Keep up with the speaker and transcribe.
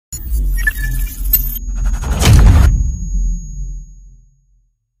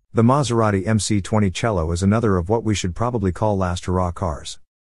The Maserati MC20 Cielo is another of what we should probably call last hurrah cars.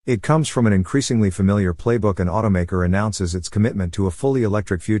 It comes from an increasingly familiar playbook. An automaker announces its commitment to a fully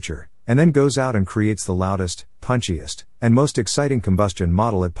electric future, and then goes out and creates the loudest, punchiest, and most exciting combustion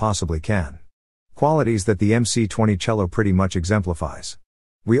model it possibly can. Qualities that the MC20 Cielo pretty much exemplifies.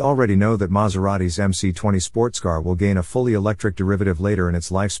 We already know that Maserati's MC20 sports car will gain a fully electric derivative later in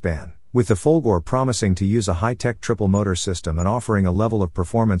its lifespan, with the Folgore promising to use a high-tech triple motor system and offering a level of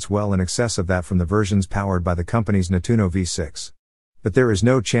performance well in excess of that from the versions powered by the company's Nettuno V6. But there is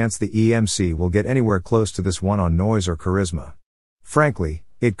no chance the EMC will get anywhere close to this one on noise or charisma. Frankly,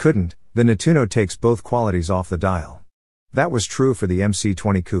 it couldn't. The Nettuno takes both qualities off the dial. That was true for the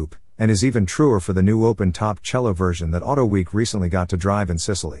MC20 Coupe, and is even truer for the new open-top Cielo version that AutoWeek recently got to drive in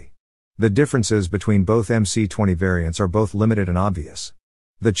Sicily. The differences between both MC20 variants are both limited and obvious.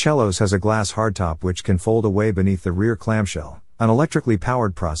 The Cielo's has a glass hardtop which can fold away beneath the rear clamshell, an electrically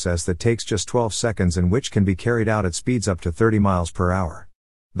powered process that takes just 12 seconds and which can be carried out at speeds up to 30 miles per hour.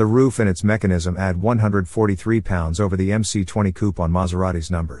 The roof and its mechanism add 143 pounds over the MC20 Coupe on Maserati's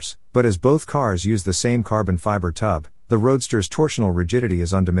numbers, but as both cars use the same carbon fiber tub, the Roadster's torsional rigidity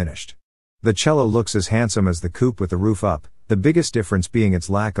is undiminished. The Cielo looks as handsome as the Coupe with the roof up, the biggest difference being its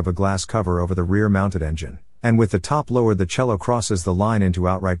lack of a glass cover over the rear-mounted engine, and with the top lowered the Cielo crosses the line into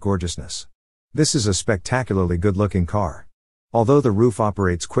outright gorgeousness. This is a spectacularly good-looking car. Although the roof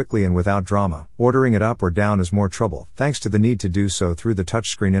operates quickly and without drama, ordering it up or down is more trouble, thanks to the need to do so through the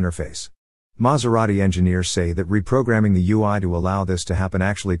touchscreen interface. Maserati engineers say that reprogramming the UI to allow this to happen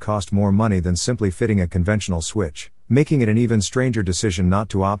actually cost more money than simply fitting a conventional switch, making it an even stranger decision not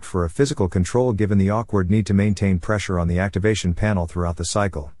to opt for a physical control given the awkward need to maintain pressure on the activation panel throughout the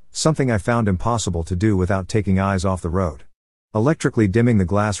cycle, something I found impossible to do without taking eyes off the road. Electrically dimming the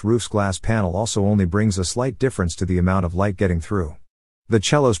glass roof's glass panel also only brings a slight difference to the amount of light getting through. The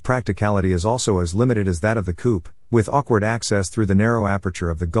Cielo's practicality is also as limited as that of the Coupe, with awkward access through the narrow aperture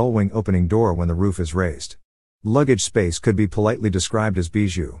of the gullwing opening door when the roof is raised. Luggage space could be politely described as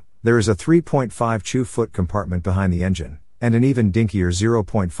bijou. There is a 3.5 foot compartment behind the engine, and an even dinkier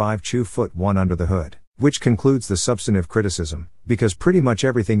 0.5 foot one under the hood, which concludes the substantive criticism, because pretty much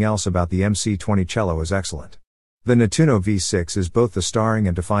everything else about the MC20 Cielo is excellent. The Nettuno V6 is both the starring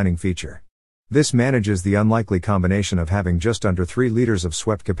and defining feature. This manages the unlikely combination of having just under 3 liters of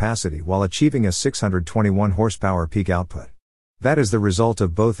swept capacity while achieving a 621 horsepower peak output. That is the result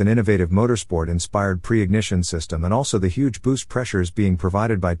of both an innovative motorsport-inspired pre-ignition system and also the huge boost pressures being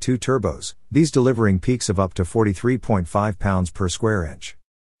provided by 2 turbos, these delivering peaks of up to 43.5 pounds per square inch.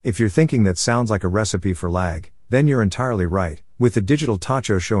 If you're thinking that sounds like a recipe for lag, then you're entirely right. With the digital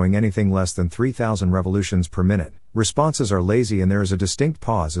tacho showing anything less than 3,000 revolutions per minute, responses are lazy and there is a distinct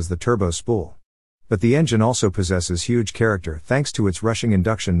pause as the turbos spool. But the engine also possesses huge character thanks to its rushing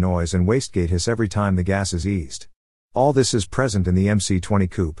induction noise and wastegate hiss every time the gas is eased. All this is present in the MC20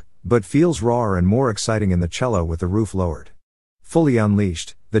 Coupe, but feels rawer and more exciting in the Cielo with the roof lowered. Fully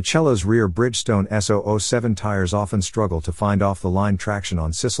unleashed, the Cielo's rear Bridgestone S007 tires often struggle to find off-the-line traction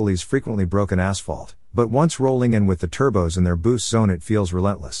on Sicily's frequently broken asphalt, but once rolling in with the turbos in their boost zone it feels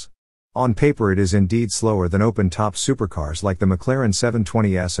relentless. On paper it is indeed slower than open-top supercars like the McLaren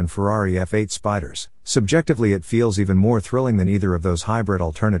 720S and Ferrari F8 Spiders. Subjectively it feels even more thrilling than either of those hybrid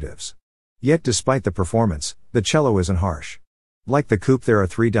alternatives. Yet despite the performance, the Cielo isn't harsh. Like the Coupe there are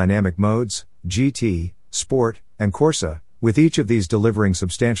 3 dynamic modes, GT, Sport, and Corsa, with each of these delivering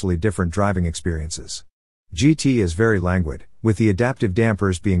substantially different driving experiences. GT is very languid, with the adaptive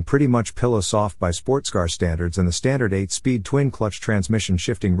dampers being pretty much pillow soft by sports car standards and the standard 8-speed twin-clutch transmission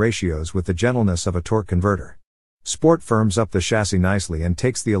shifting ratios with the gentleness of a torque converter. Sport firms up the chassis nicely and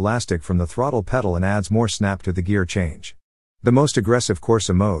takes the elastic from the throttle pedal and adds more snap to the gear change. The most aggressive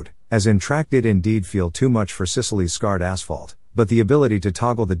Corsa mode, as in track, did indeed feel too much for Sicily's scarred asphalt, but the ability to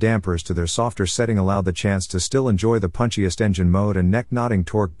toggle the dampers to their softer setting allowed the chance to still enjoy the punchiest engine mode and neck-knotting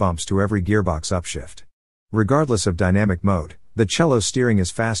torque bumps to every gearbox upshift. Regardless of dynamic mode, the Cielo's steering is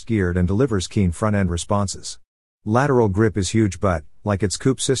fast-geared and delivers keen front-end responses. Lateral grip is huge but, like its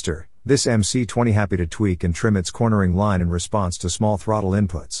Coupe sister, this MC20 happy to tweak and trim its cornering line in response to small throttle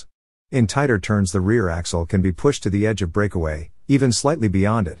inputs. In tighter turns the rear axle can be pushed to the edge of breakaway, even slightly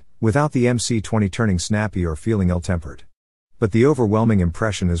beyond it, without the MC20 turning snappy or feeling ill-tempered. But the overwhelming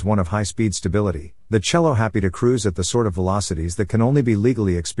impression is one of high-speed stability, the Cielo happy to cruise at the sort of velocities that can only be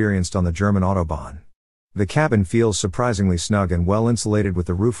legally experienced on the German Autobahn. The cabin feels surprisingly snug and well insulated with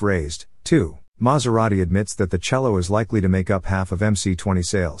the roof raised, too. Maserati admits that the Cielo is likely to make up half of MC20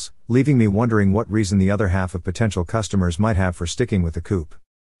 sales, leaving me wondering what reason the other half of potential customers might have for sticking with the Coupe.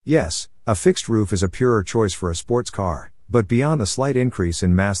 Yes, a fixed roof is a purer choice for a sports car, But beyond the slight increase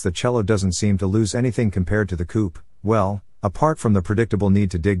in mass, the Cielo doesn't seem to lose anything compared to the coupe, well, apart from the predictable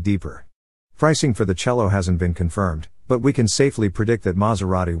need to dig deeper. Pricing for the Cielo hasn't been confirmed, but we can safely predict that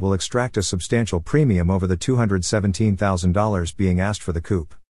Maserati will extract a substantial premium over the $217,000 being asked for the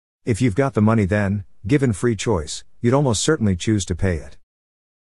coupe. If you've got the money then, given free choice, you'd almost certainly choose to pay it.